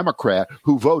been a Democrat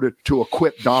who voted to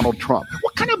acquit Donald Trump.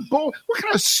 What kind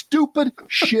of stupid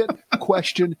shit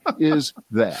question is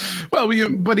that? Well,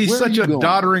 but he's such a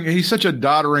doddering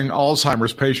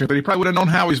Alzheimer's patient that he probably would have known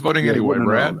how he's voting anyway,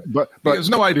 Brad. But he has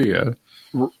no idea.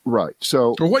 Right.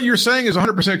 So what you're saying is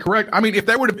 100% correct. I mean, if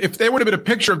there would have been a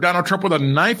picture of Donald Trump with a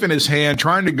knife in his hand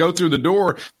trying to go through the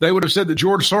door, they would have said that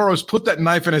George Soros put that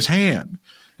knife in his hand.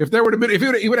 If he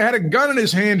would have had a gun in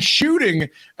his hand shooting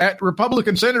at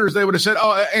Republican senators, they would have said,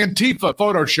 "Oh, Antifa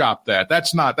photoshopped that.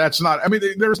 That's not." I mean,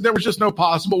 there was just no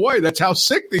possible way. That's how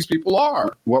sick these people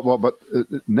are. Well, but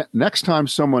next time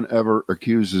someone ever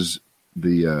accuses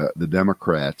the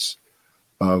Democrats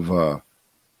of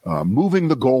moving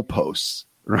the goalposts,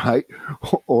 right,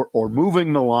 or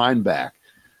moving the line back,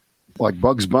 like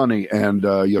Bugs Bunny and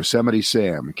Yosemite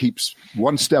Sam keeps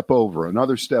one step over,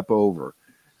 another step over.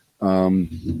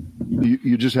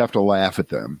 You just have to laugh at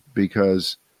them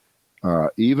because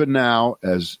even now,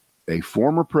 as a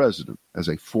former president,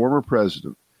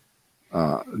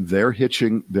 they're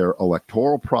hitching their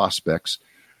electoral prospects.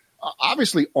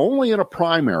 Obviously, only in a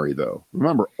primary, though.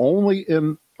 Remember, only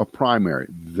in a primary.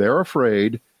 They're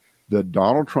afraid that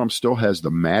Donald Trump still has the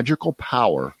magical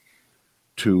power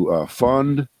to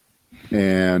fund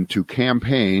and to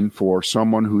campaign for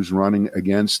someone who's running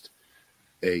against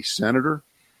a senator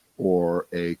or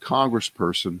a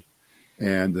congressperson,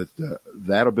 and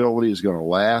that ability is going to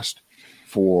last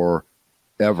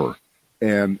forever.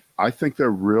 And I think they're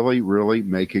really, really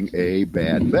making a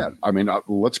bad bet. I mean,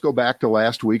 let's go back to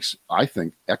last week's, I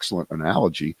think, excellent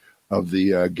analogy of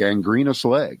the gangrenous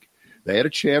leg. They had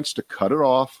a chance to cut it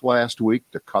off last week,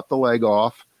 to cut the leg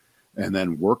off, and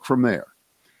then work from there.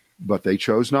 But they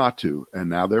chose not to, and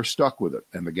now they're stuck with it.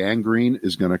 And the gangrene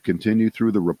is going to continue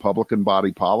through the Republican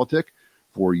body politic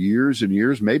for years and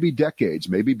years, maybe decades,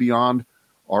 maybe beyond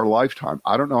our lifetime.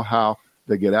 I don't know how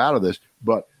they get out of this,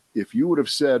 but if you would have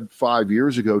said 5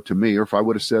 years ago to me, or if I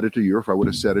would have said it to you, or if I would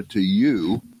have said it to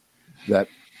you, that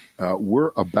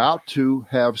we're about to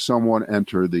have someone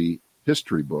enter the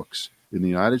history books in the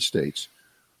United States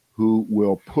who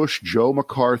will push Joe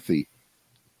McCarthy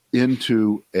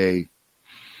into a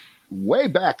way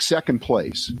back second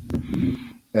place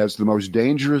as the most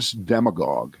dangerous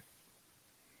demagogue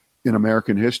in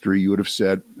American history, you would have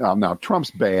said, oh, now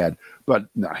Trump's bad, but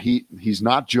no, he's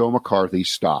not Joe McCarthy.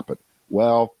 Stop it.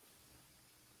 Well,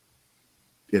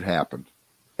 it happened.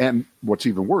 And what's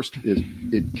even worse is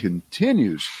it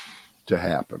continues to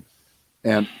happen.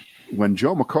 And when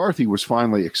Joe McCarthy was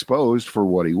finally exposed for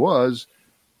what he was,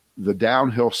 the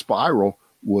downhill spiral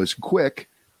was quick,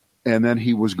 and then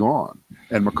he was gone.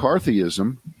 And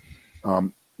McCarthyism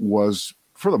was,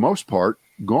 for the most part,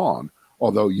 gone.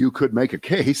 Although you could make a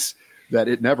case that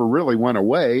it never really went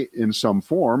away in some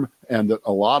form, and that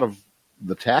a lot of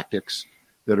the tactics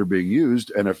that are being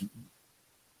used, and if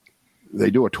they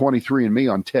do a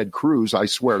 23andMe on Ted Cruz, I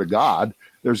swear to God,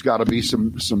 there's got to be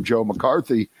some Joe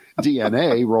McCarthy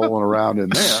DNA rolling around in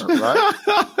there, right?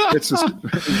 It's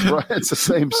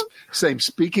the same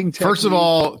speaking technique. First of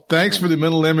all, thanks for the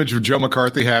mental image of Joe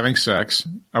McCarthy having sex.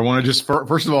 I want to just,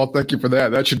 first of all, thank you for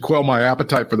that. That should quell my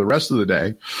appetite for the rest of the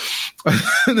day.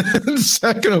 And then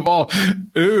second of all,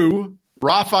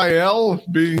 Raphael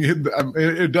being,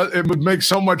 it would make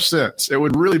so much sense. It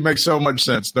would really make so much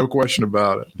sense. No question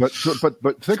about it. But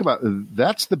think about it.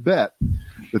 That's the bet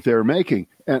that they're making.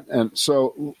 And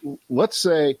so let's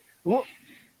say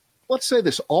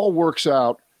this all works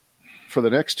out for the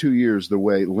next 2 years the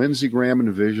way Lindsey Graham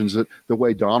envisions it, the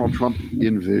way Donald Trump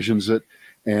envisions it,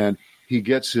 and he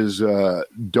gets his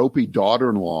dopey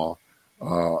daughter-in-law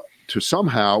to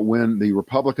somehow win the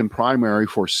Republican primary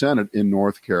for Senate in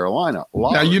North Carolina.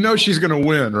 Now, you know she's going to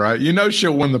win, right? You know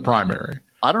she'll win the primary.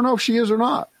 I don't know if she is or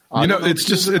not.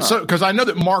 It's because I know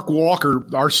that Mark Walker,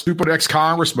 our stupid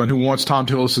ex-congressman who wants Tom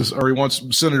Tillis's, or he wants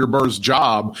Senator Burr's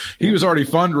job, he was already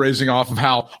fundraising off of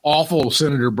how awful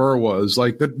Senator Burr was,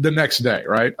 like the next day,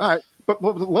 right? All right, but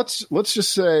let's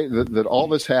just say that all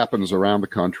this happens around the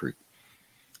country,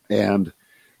 and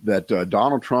that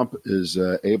Donald Trump is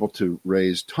able to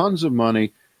raise tons of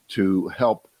money to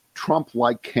help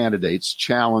Trump-like candidates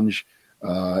challenge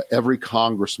every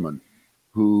congressman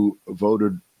who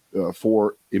voted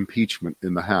for impeachment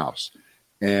in the House,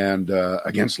 and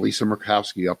against Lisa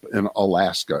Murkowski up in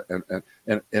Alaska,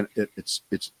 and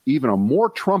it's even a more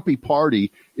Trumpy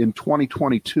party in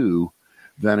 2022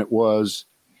 than it was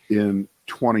in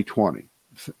 2020.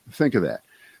 Think of that.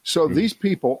 So these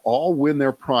people all win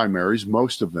their primaries,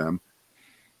 most of them.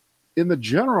 In the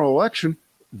general election,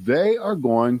 they are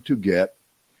going to get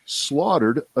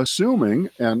slaughtered, assuming,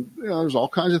 and there's all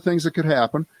kinds of things that could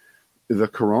happen. The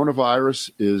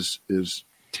coronavirus is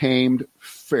tamed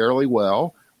fairly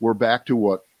well. We're back to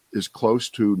what is close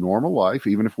to normal life,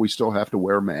 even if we still have to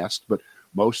wear masks. But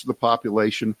most of the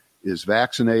population is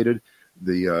vaccinated.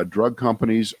 The drug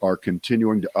companies are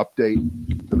continuing to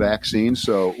update the vaccine,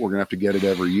 so we're going to have to get it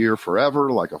every year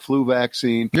forever, like a flu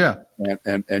vaccine. Yeah.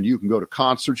 And you can go to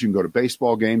concerts, you can go to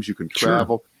baseball games, you can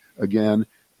travel again.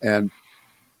 And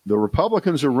the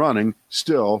Republicans are running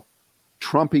still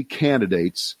Trumpy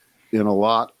candidates in a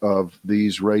lot of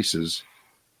these races.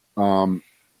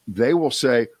 They will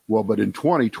say, well, but in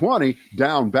 2020,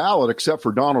 down ballot, except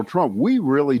for Donald Trump, we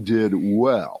really did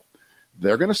well.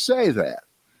 They're going to say that.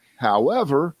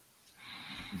 However,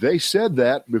 they said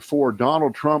that before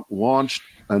Donald Trump launched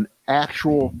an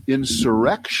actual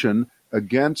insurrection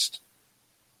against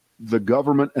the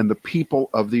government and the people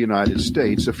of the United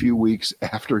States a few weeks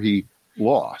after he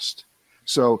lost.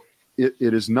 So it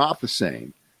is not the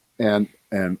same. And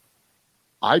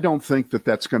I don't think that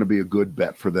that's going to be a good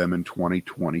bet for them in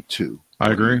 2022.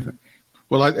 I agree.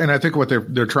 Well, I think what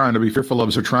they're trying to be fearful of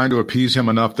is they're trying to appease him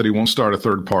enough that he won't start a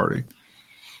third party.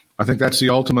 I think that's the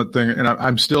ultimate thing. And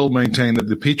I'm still maintaining that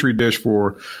the petri dish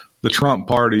for the Trump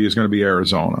party is going to be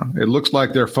Arizona. It looks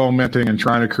like they're fomenting and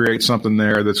trying to create something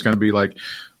there that's going to be like,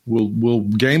 we'll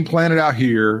game plan it out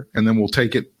here, and then we'll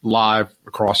take it live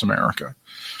across America.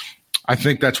 I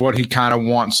think that's what he kind of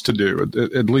wants to do.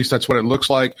 At least that's what it looks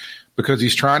like, because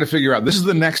he's trying to figure out, this is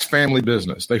the next family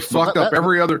business. They fucked up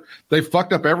every other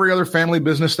family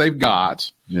business they've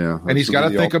got. Yeah. And he's got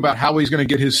to think about how he's going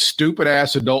to get his stupid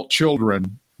ass adult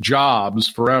children jobs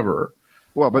forever.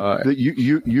 Well, but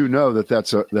you know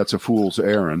that's a fool's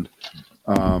errand.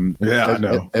 I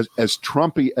know. As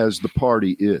Trumpy as the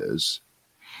party is,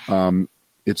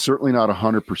 it's certainly not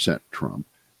 100% Trump.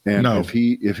 And No. if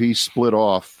he split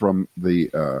off from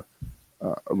the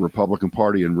Republican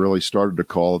Party and really started to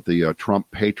call it the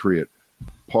Trump Patriot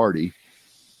Party,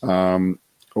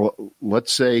 well,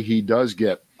 let's say he does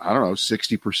get, I don't know,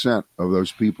 60% of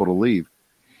those people to leave.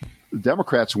 The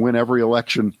Democrats win every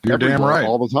election, You're damn right.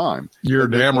 all the time. You're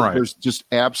damn right. There's just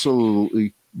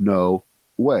absolutely no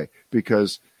way,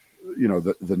 because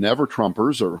the never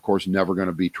Trumpers are, of course, never going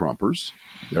to be Trumpers.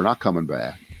 They're not coming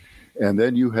back. And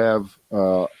then you have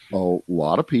a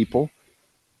lot of people.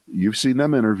 You've seen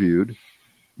them interviewed.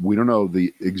 We don't know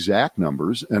the exact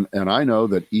numbers, and I know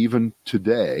that even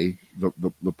today,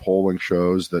 the polling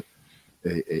shows that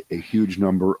a huge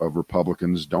number of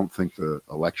Republicans don't think the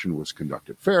election was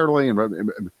conducted fairly,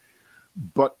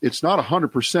 but it's not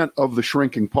 100% of the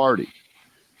shrinking party.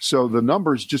 So the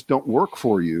numbers just don't work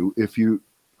for you if you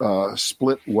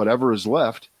split whatever is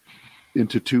left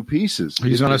into two pieces.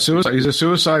 He's on a suicide. He's a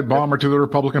suicide bomber to the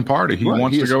Republican Party. He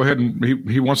wants to go ahead and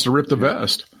he wants to rip the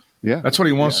vest. Yeah, that's what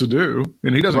he wants to do,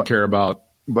 and he doesn't care about.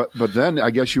 But then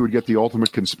I guess you would get the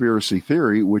ultimate conspiracy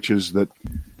theory, which is that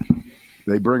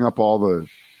they bring up all the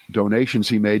donations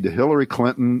he made to Hillary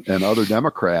Clinton and other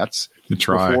Democrats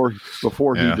before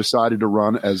he decided to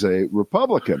run as a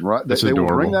Republican. Right? They will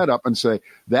bring that up and say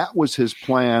that was his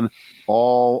plan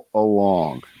all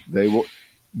along. They will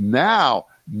now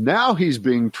he's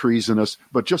being treasonous,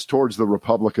 but just towards the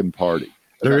Republican Party.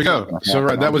 There you go. So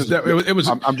right, that was.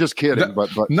 I'm just kidding, but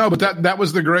no, but that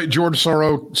was the great George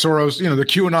Soros. The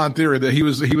QAnon theory that he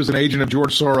was an agent of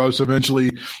George Soros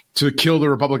eventually to kill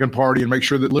the Republican Party and make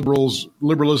sure that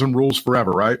liberalism rules forever.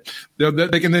 Right?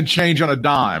 They can then change on a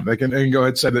dime. They can go ahead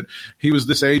and say that he was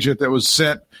this agent that was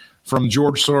sent from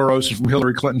George Soros and from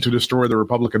Hillary Clinton to destroy the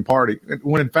Republican Party,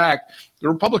 when in fact the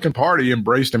Republican Party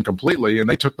embraced him completely, and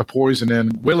they took the poison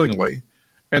in willingly,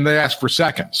 and they asked for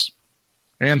seconds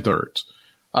and thirds.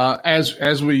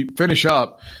 As we finish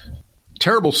up,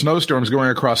 terrible snowstorms going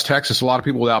across Texas, a lot of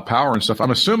people without power and stuff.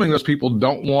 I'm assuming those people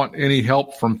don't want any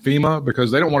help from FEMA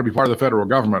because they don't want to be part of the federal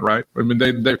government, right? I mean,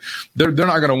 they're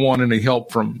not going to want any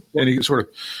help from any sort of.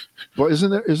 Well,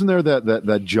 isn't there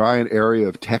that giant area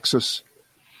of Texas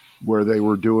where they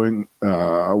were doing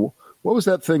what was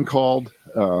that thing called?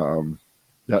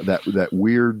 That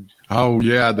weird. Oh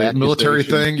yeah, the military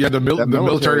thing. Yeah, the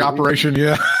military operation.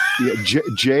 Yeah,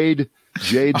 Jade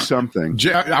something.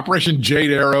 Operation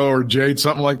Jade Arrow or Jade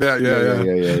something like that.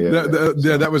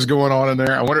 Yeah. That was going on in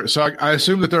there. I wonder. So I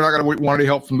assume that they're not going to want any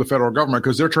help from the federal government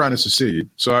because they're trying to secede.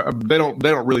 So they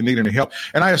don't really need any help.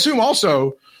 And I assume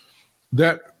also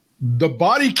that the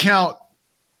body count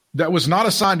that was not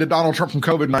assigned to Donald Trump from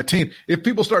COVID-19, if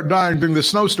people start dying during the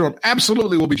snowstorm,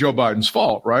 absolutely will be Joe Biden's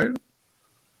fault, right?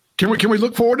 Can we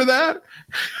look forward to that?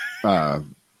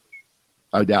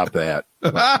 I doubt that.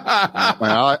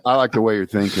 I like the way you're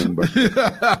thinking, but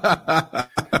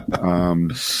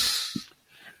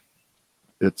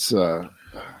it's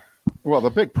well,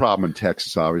 the big problem in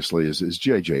Texas obviously is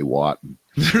J.J. Watt.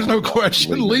 There's no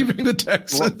question leaving the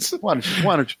Texans. Why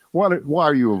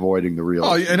are you avoiding the real?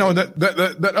 Oh,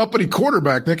 that uppity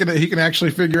quarterback thinking that he can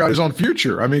actually figure out his own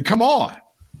future. I mean, come on,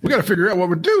 we got to figure out what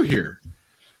we do here.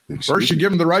 First, you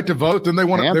give them the right to vote, then they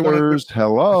want to.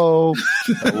 Hello.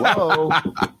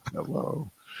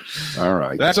 All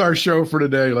right. That's our show for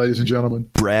today, ladies and gentlemen.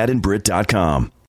 BradandBritt.com.